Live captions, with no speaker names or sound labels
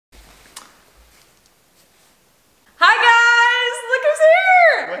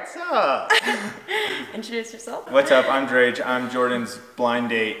introduce yourself. What's up? I'm Drage. I'm Jordan's blind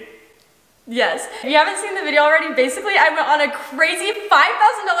date. Yes. If you haven't seen the video already, basically I went on a crazy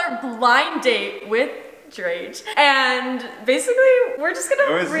 $5,000 blind date with Drage. And basically, we're just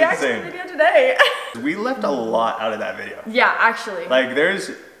gonna react to the video today. We left a lot out of that video. Yeah, actually. Like,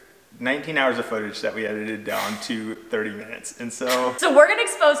 there's 19 hours of footage that we edited down to 30 minutes. And so we're gonna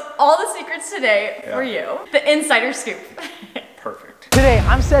expose all the secrets today for you. The insider scoop. Perfect. Today,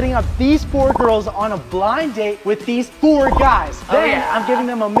 I'm setting up these 4 girls on a blind date with these 4 guys. Then, I'm giving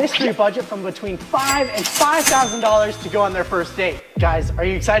them a mystery budget from between $5,000 and $5,000 to go on their first date. Guys, are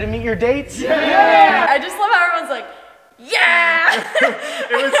you excited to meet your dates? Yeah! I just love how everyone's like, yeah!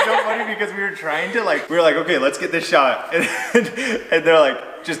 It was so funny because we were trying to okay, let's get this shot. And they're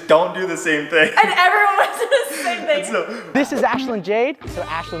like, just don't do the same thing. And everyone went to the same thing. So, this is Ashlyn Jade. So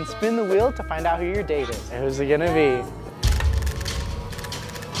Ashlyn, spin the wheel to find out who your date is. And who's it gonna be?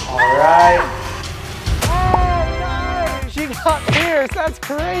 All right. Oh, nice. She got Pierce. That's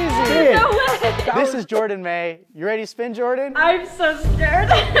crazy. No way. This is Jordan May. You ready to spin, Jordan? I'm so scared.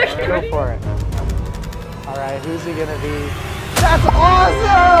 Go for it. All right, who's it gonna be? That's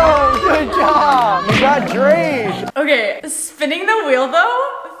awesome! Good job. You got Drage. Okay, spinning the wheel though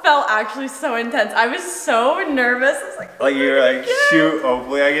felt actually so intense. I was so nervous. I was like you were like, shoot,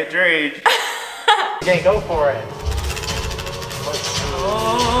 hopefully I get Drage. Okay, go for it.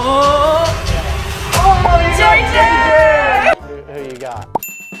 Oh, JJ! Who you got?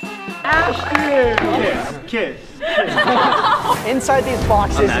 Ashton! Kiss. Inside these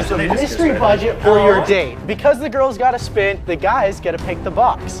boxes is a mystery budget for your date. Because the girls got to spin, the guys get to pick the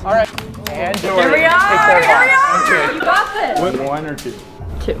box. All right. And Jordan, here we are! Here we are! Okay. You got this! What, 1 or 2? 2.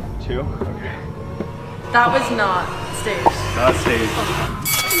 2? Okay. That was not staged. Not staged.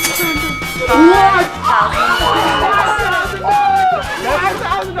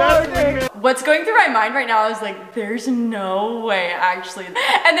 What's going through my mind right now, I was like, there's no way, actually.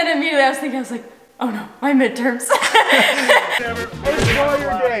 And then immediately I was like, oh no, my midterms. Enjoy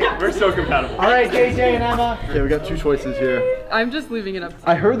your day. We're so compatible. All right, JJ and Emma. Okay, we got 2 choices here. I'm just leaving it up to you.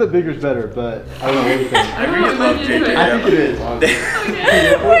 I heard that bigger's better, but I don't know what you think. I really love JJ. I think it is. Wait,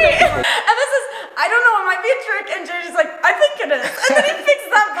 and this is, I don't know, it might be a trick, and JJ's like, I think it is. And then he picks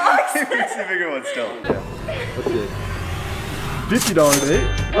that box. He picks the bigger one still. Let's see. $50 date.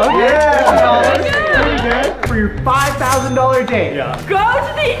 Oh yeah! Pretty good for your $5,000 date. Yeah. Go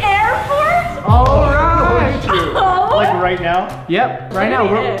to the airport? All right. Oh. Like right now? Yep. Right now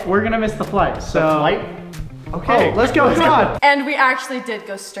we're gonna miss the flight. So. The flight? Okay. Let's go. Come on. And we actually did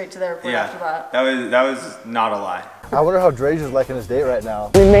go straight to the airport after that. That was not a lie. I wonder how Drage is liking his date right now.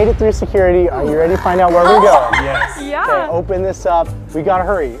 We made it through security. Are you ready to find out where we're going? Yes. Yeah. Okay, open this up. We gotta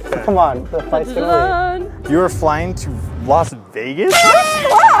hurry. Come on, the flight's gonna leave. You were flying to Las Vegas?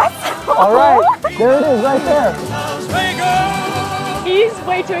 All right, there it is, right there. He's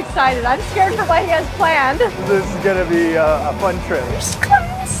way too excited. I'm scared for what he has planned. This is gonna be a fun trip. This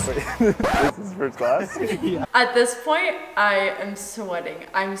is first class? At this point, I am sweating.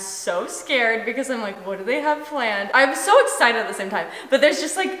 I'm so scared because I'm like, what do they have planned? I'm so excited at the same time, but there's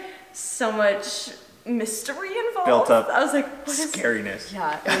just like so much mystery involved. Built up. I was like, what is scariness.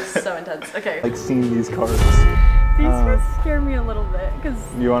 Yeah, it was so intense. Okay. Like seeing these cards. These ones scare me a little bit because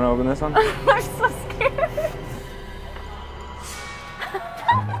You wanna open this one? I'm so scared.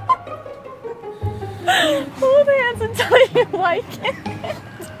 Hold hands until you like it.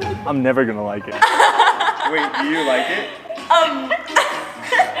 I'm never gonna like it. Wait, do you like it?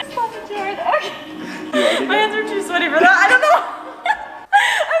 Stop it, Jared. Okay. My hands are too sweaty for that. I don't know.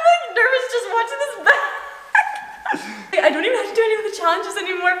 I'm like nervous just watching this back. I don't even have to do any of the challenges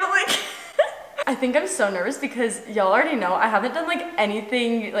anymore, but like, I think I'm so nervous because y'all already know I haven't done like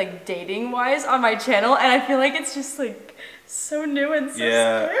anything like dating wise on my channel, and I feel like it's just like so new and so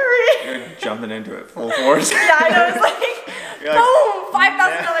scary. You're jumping into it full force. Yeah, I know. It's like, boom,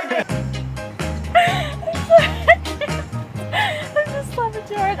 $5,000 date. I'm just laughing,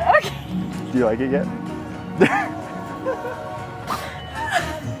 Jared. Okay. Do you like it yet?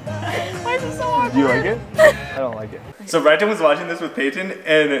 Why is it so awkward? Do you like it? I don't like it. So Brighton was watching this with Peyton,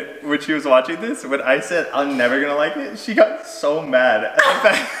 and when she was watching this, when I said I'm never gonna like it, she got so mad at the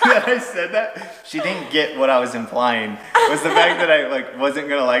fact that I said that. She didn't get what I was implying. Was the fact that I like wasn't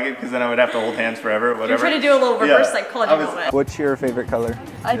gonna like it because then I would have to hold hands forever, whatever. You're trying to do a little reverse psychology moment. What's your favorite color?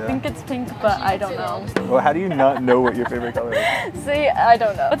 I think it's pink, but I don't know. Well, how do you not know what your favorite color is? See, I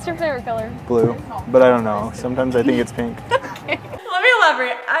don't know. What's your favorite color? Blue, but I don't know. Sometimes I think it's pink. Let me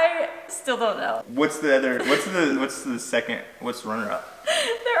elaborate. I still don't know. What's the other? What's the second? What's runner-up?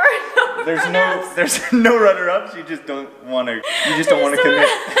 There are no. There's no runner-ups. You just don't want to. You just don't want to commit.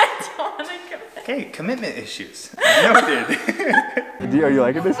 I don't want to commit. Okay, commitment issues. Noted. Are you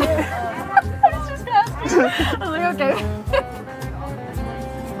liking this? I was just gonna ask you. I was like, okay.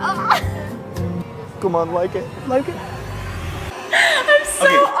 Come on, like it. Like it. I'm so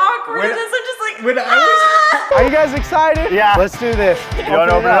awkward at this. I'm just like, When I was... Are you guys excited? Yeah. Let's do this. You want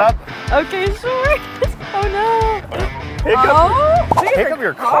to open it up? Okay, sure. Oh no. Pick up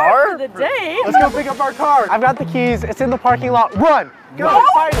your car? For the day. Let's go pick up our car. I've got the keys. It's in the parking lot. Run. Go.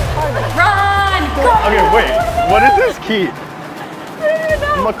 Find it. Find it. run, go. Okay, wait. What is this key? I don't even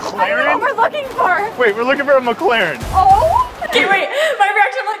know. I don't know McLaren? what we're looking for. Wait, we're looking for a McLaren. Oh. Okay, wait. My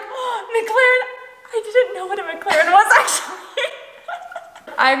reaction, I'm like, oh, McLaren. I didn't know what a McLaren was actually.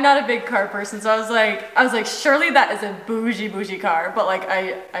 I'm not a big car person, so I was like, surely that is a bougie car, but like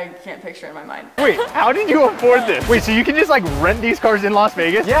I can't picture it in my mind. Wait, how did you afford this? Wait, so you can just like rent these cars in Las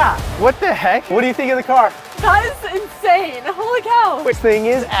Vegas? Yeah. What the heck? What do you think of the car? That is insane. Holy cow. This thing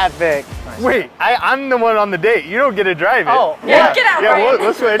is epic. Wait, I'm the one on the date. You don't get to drive it. Oh, Yeah, get out, Yeah, Brian.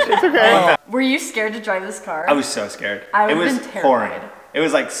 we'll switch. It's okay. Were you scared to drive this car? I was so scared. I It would've was been terrified. pouring. It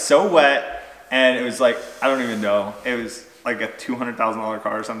was like so wet, and it was like, I don't even know. It was like a $200,000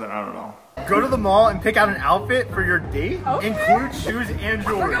 car or something, I don't know. Go to the mall and pick out an outfit for your date. Okay. Include shoes and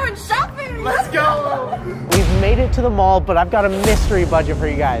jewelry. We're going shopping. Let's go. We've made it to the mall, but I've got a mystery budget for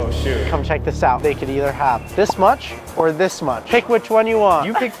you guys. Oh, shoot. Come check this out. They could either have this much or this much. Pick which one you want.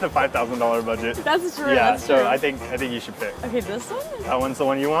 You picked the $5,000 budget. That's true. Yeah, That's so true. I think you should pick. Okay, this one? That one's the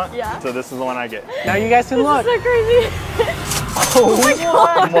one you want? Yeah. So this is the one I get. Now you guys can look. This is so crazy. Oh my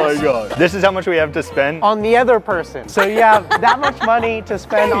Oh my god. This is how much we have to spend. On the other person. So you have that much money to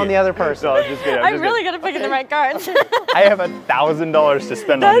spend on the other person. No, just kidding. I'm really gonna pick the right card. I have $1,000 to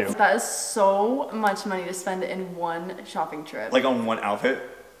spend on you. That is so much money to spend in one shopping trip. Like on one outfit?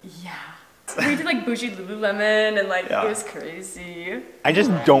 Yeah. We did like bougie Lululemon and like Yeah. it was crazy. I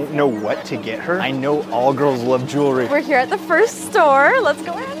just don't know what to get her. I know all girls love jewelry. We're here at the first store. Let's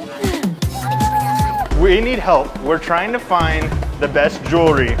go in. We need help. We're trying to find the best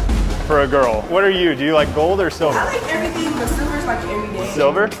jewelry for a girl. What are you? Do you like gold or silver? I like everything, but silver's like every day.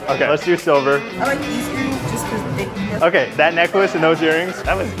 Silver? Okay, let's do silver. I like these earrings just because they Okay, that necklace and those earrings,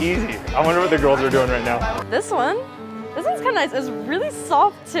 that was easy. I wonder what the girls are doing right now. This one's kind of nice. It's really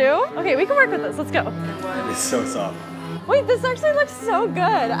soft too. Okay, we can work with this. Let's go. It's so soft. Wait, this actually looks so good.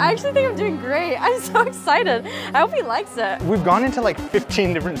 I actually think I'm doing great. I'm so excited. I hope he likes it. We've gone into like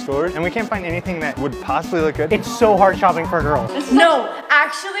 15 different stores and we can't find anything that would possibly look good. It's so hard shopping for girls. No,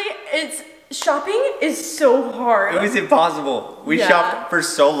 actually, shopping is so hard. It was impossible. We Yeah. shopped for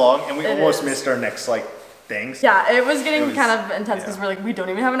so long and we It almost is. missed our next like things. Yeah, it was getting It was- kind of intense because yeah. we're like, we don't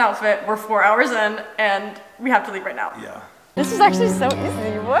even have an outfit. We're 4 hours in and we have to leave right now. Yeah. This is actually so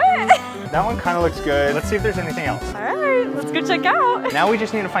easy. What? That one kind of looks good. Let's see if there's anything else. All right, let's go check out. Now we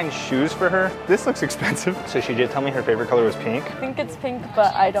just need to find shoes for her. This looks expensive. So she did tell me her favorite color was pink. I think it's pink,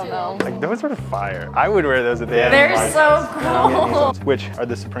 but I don't know. Like those are fire. I would wear those at the end. They're so cool. Which are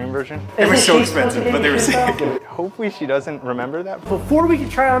the Supreme version? They were so expensive, but they were sick. Hopefully she doesn't remember that. Before we can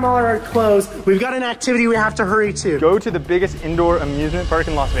try on all our clothes, we've got an activity we have to hurry to. Go to the biggest indoor amusement park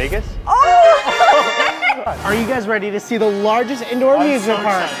in Las Vegas. Are you guys ready to see the largest indoor amusement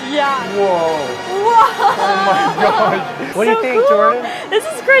park? Yeah. Whoa. What do you think, cool. Jordan? This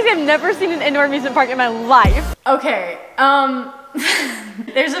is crazy. I've never seen an indoor amusement park in my life. Okay,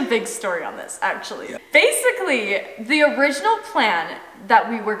 there's a big story on this actually. Basically, the original plan that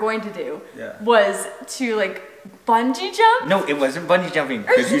we were going to do was to like bungee jump. No, it wasn't bungee jumping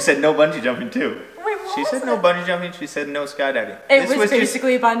because you said no bungee jumping too. Wait, what She was said it? no bungee jumping, she said no skydiving. It was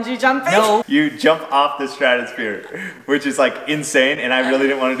basically bungee jumping. No, you jump off the stratosphere, which is like insane, and I really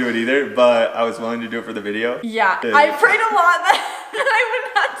didn't want to do it either, but I was willing to do it for the video. Yeah, I prayed a lot that I would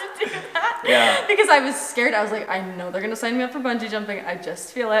have to do that. Yeah. Because I was scared. I was like, I know they're gonna sign me up for bungee jumping. I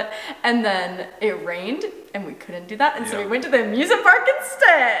just feel it. And then it rained, and we couldn't do that, and so we went to the amusement park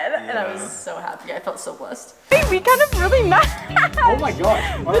instead. And I was so happy. I felt so blessed. Wait, we kind of really matched. Oh my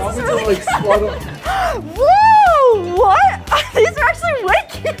gosh. My This is really Whoa! What? These are actually way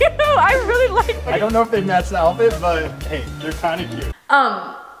cute. I really like I don't know if they match the outfit, but hey, they're kind of cute.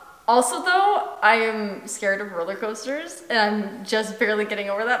 Also though, I am scared of roller coasters, and I'm just barely getting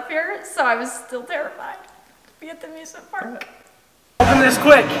over that fear, so I was still terrified to be at the amusement park. Open this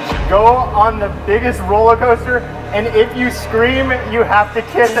quick. Go on the biggest roller coaster, and if you scream, you have to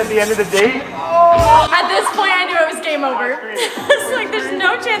kiss at the end of the date. At this point, I knew it was game over. It's like, there's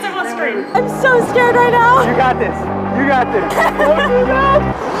no chance I won't scream. I'm so scared right now. You got this. You got this.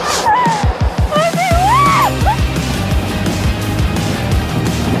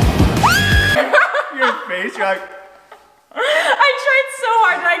 Your face, you're like, I tried so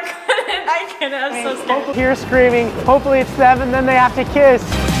hard and I couldn't. I was so scared. Here screaming, hopefully it's them, and then they have to kiss.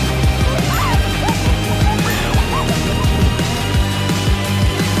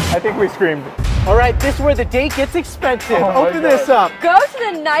 I think we screamed. All right, this is where the date gets expensive. Open this up. Go to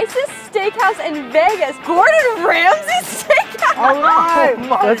the nicest steakhouse in Vegas, Gordon Ramsay Steakhouse. All right,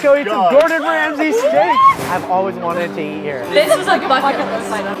 let's go eat some God. Gordon Ramsay steak. I've always wanted to eat here. This was like a bucket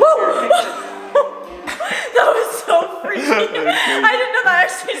list item. That was so freaky. I didn't know that I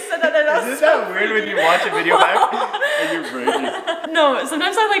actually said that. Isn't that weird when you watch a video back and you're breaking? No,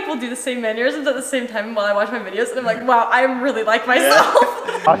 sometimes I like will do the same mannerisms at the same time while I watch my videos, and I'm like, wow, I really like myself.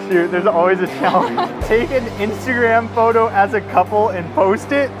 Oh shoot, there's always a challenge. Take an Instagram photo as a couple and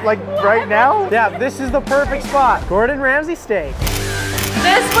post it, like right now. Yeah, this is the perfect spot. Gordon Ramsay steak.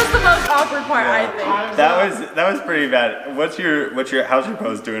 This was the most awkward part, I think. That was pretty bad. How's your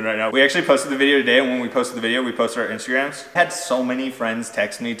post doing right now? We actually posted the video today, and when we posted the video, we posted our Instagrams. I had so many friends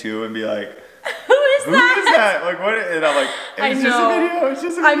text me too and be like, Who is that? Like what? And I'm like, it's just a video. It's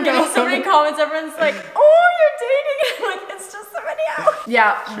just a video. I'm getting so many comments. Everyone's like, oh, you're dating. I'm like, it's just a video.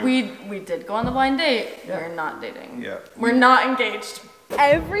 Yeah, we did go on the blind date. We're not dating. Yeah. We're not engaged.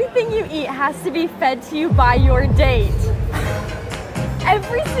 Everything you eat has to be fed to you by your date.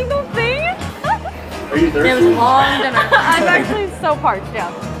 Every single thing? Are you thirsty? It was a long dinner. I'm actually so parched,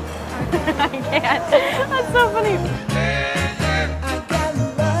 yeah. I can't. That's so funny.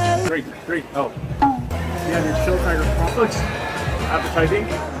 Great. Oh. Yeah, your chill tiger looks appetizing.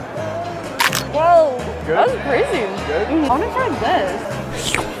 Whoa. Good? That was crazy. Good? I want to try this.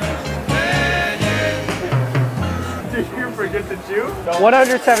 Did you forget the chew?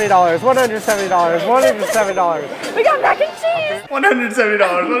 $170, $170. We got mac and cheese.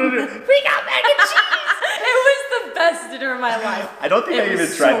 $170. We got mac and cheese. It was the best dinner of my life. I don't think I even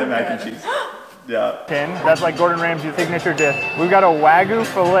tried the mac and cheese. Yeah. 10. That's like Gordon Ramsay's signature dish. We've got a Wagyu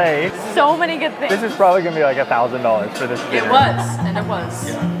filet. So many good things. This is probably gonna be like $1,000 for this dinner. It was, and it was.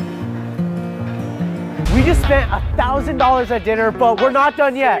 Yeah. We just spent $1,000 at dinner, but we're not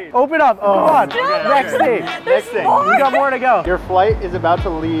done yet. Open up, come on. Next thing. Next thing. We got more to go. Your flight is about to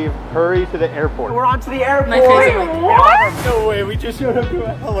leave. Hurry to the airport. We're on to the airport. My face is like, What? No way, we just showed up to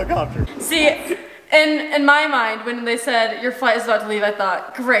a helicopter. See, in my mind, when they said your flight is about to leave, I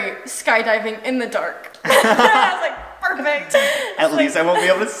thought, great, skydiving in the dark. I was like, perfect. At least I won't be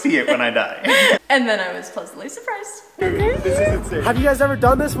able to see it when I die. And then I was pleasantly surprised. This is insane. Have you guys ever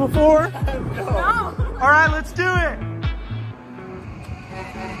done this before? No. All right, let's do it.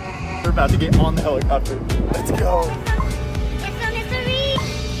 We're about to get on the helicopter. Let's go. It's a mystery.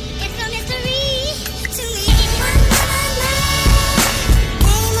 It's a mystery to me. It's a mystery.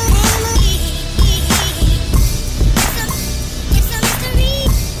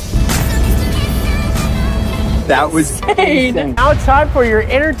 That was Now it's time for your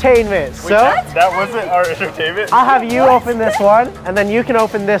entertainment. So That wasn't our entertainment? I'll have you open this one, and then you can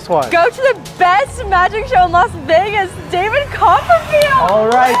open this one. Go to the best magic show in Las Vegas, David Copperfield. All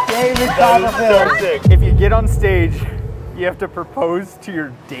right, David That was Copperfield. so sick. If you get on stage, you have to propose to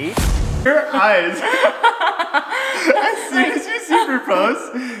your date. your eyes. As soon as you see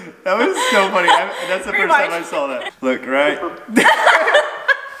propose, that was so funny. That's the first time I saw that. Look, right?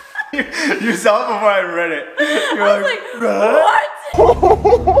 You saw it before I read it. You're like,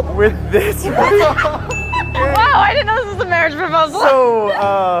 What? With this right? Wow, I didn't know this was a marriage proposal. So,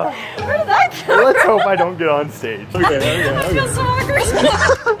 Where did that come let's hope I don't get on stage. Okay. I feel so awkward.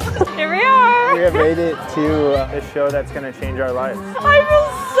 Here we are. We have made it to a show that's gonna change our lives. I feel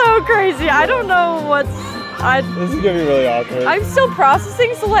so crazy. I don't know what's... This is gonna be really awkward. I'm still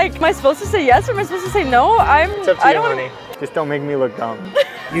processing, so like, am I supposed to say yes or am I supposed to say no? It's up to I you, don't honey. Just don't make me look dumb.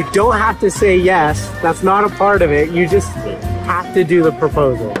 You don't have to say yes. That's not a part of it. You just have to do the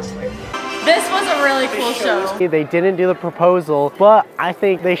proposal. This was a really cool show. They didn't do the proposal, but I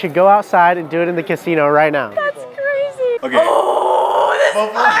think they should go outside and do it in the casino right now. That's crazy. okay. Oh, this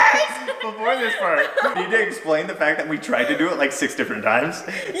Before this part, you need to explain the fact that we tried to do it like 6 different times.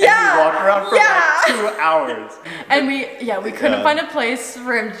 Yeah, And we walked around for like 2 hours. And we couldn't find a place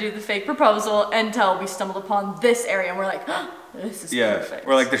for him to do the fake proposal until we stumbled upon this area, and we're like, oh, this is perfect.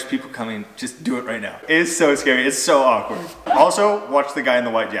 We're like, there's people coming, just do it right now. It's so scary, it's so awkward. Also, watch the guy in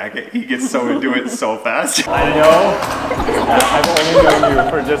the white jacket. He gets so into it so fast. I know I've only known you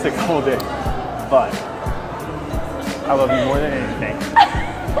for just a couple days, but I love you more than anything.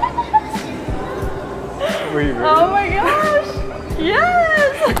 Were you ready? Oh my gosh.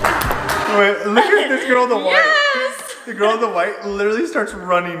 Yes. Wait, look at this girl in the white. Yes! The girl in the white literally starts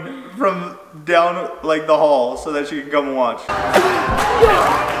running from down like the hall so that she can come and watch.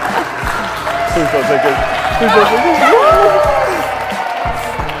 Please don't take it. Please don't take it.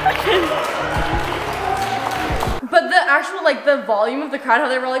 like the volume of the crowd, how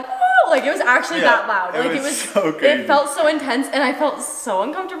they were like, whoa, like it was actually that loud. Like it was so crazy. It felt so intense and I felt so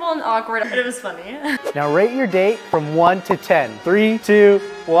uncomfortable and awkward, but it was funny. Now rate your date from 1 to 10. 3, 2,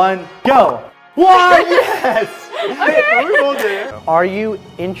 1, go. 1, yes! Okay. We both did. Are you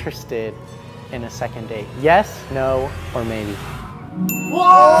interested in a second date? Yes, no, or maybe?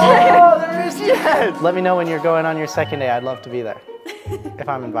 Whoa! There is yes! Let me know when you're going on your second date. I'd love to be there if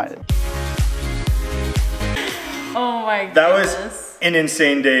I'm invited. Oh my goodness. That was an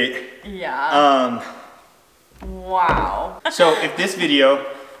insane date. Yeah. Wow. So if this video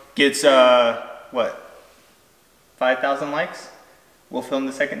gets, what, 5,000 likes, we'll film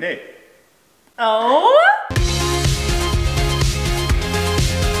the second date. Oh?